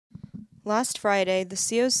Last Friday, the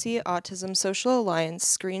COC Autism Social Alliance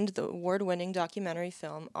screened the award-winning documentary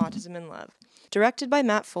film Autism in Love. Directed by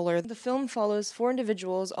Matt Fuller, the film follows 4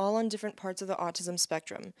 individuals all on different parts of the autism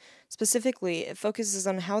spectrum. Specifically, it focuses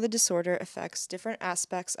on how the disorder affects different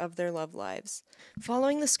aspects of their love lives.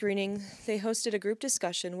 Following the screening, they hosted a group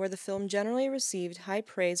discussion where the film generally received high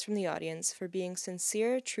praise from the audience for being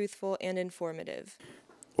sincere, truthful, and informative.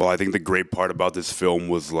 Well, I think the great part about this film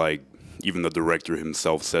was like, even the director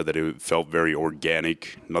himself said that it felt very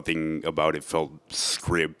organic. Nothing about it felt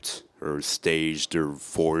script or staged or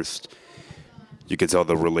forced. You could tell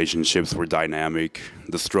the relationships were dynamic,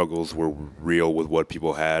 the struggles were real with what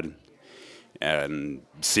people had. And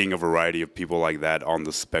seeing a variety of people like that on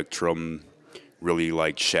the spectrum really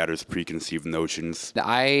like shatters preconceived notions.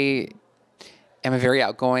 I am a very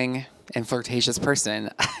outgoing and flirtatious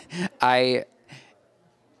person. To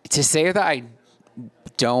say that I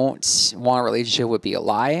don't want a relationship would be a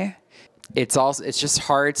lie. It's just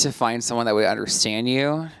hard to find someone that would understand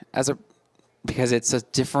you because it's a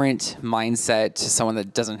different mindset to someone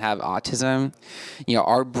that doesn't have autism. You know,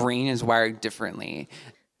 our brain is wired differently.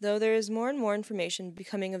 Though there is more and more information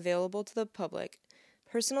becoming available to the public,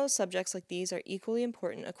 personal subjects like these are equally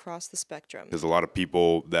important across the spectrum. There's a lot of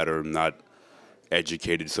people that are not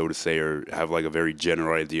educated, so to say, or have like a very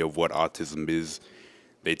general idea of what autism is.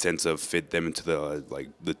 They tend to fit them into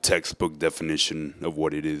the textbook definition of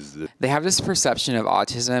what it is. They have this perception of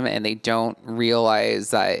autism, and they don't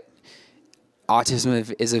realize that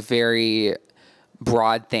autism is a very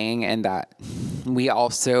broad thing, and that we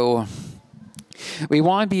want to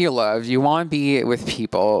be loved. You want to be with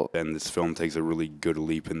people. And this film takes a really good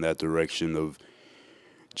leap in that direction of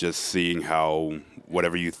just seeing how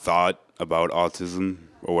whatever you thought about autism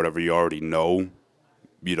or whatever you already know,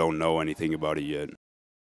 you don't know anything about it yet.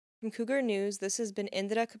 From Cougar News, this has been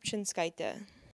Indra Kupchinskaite.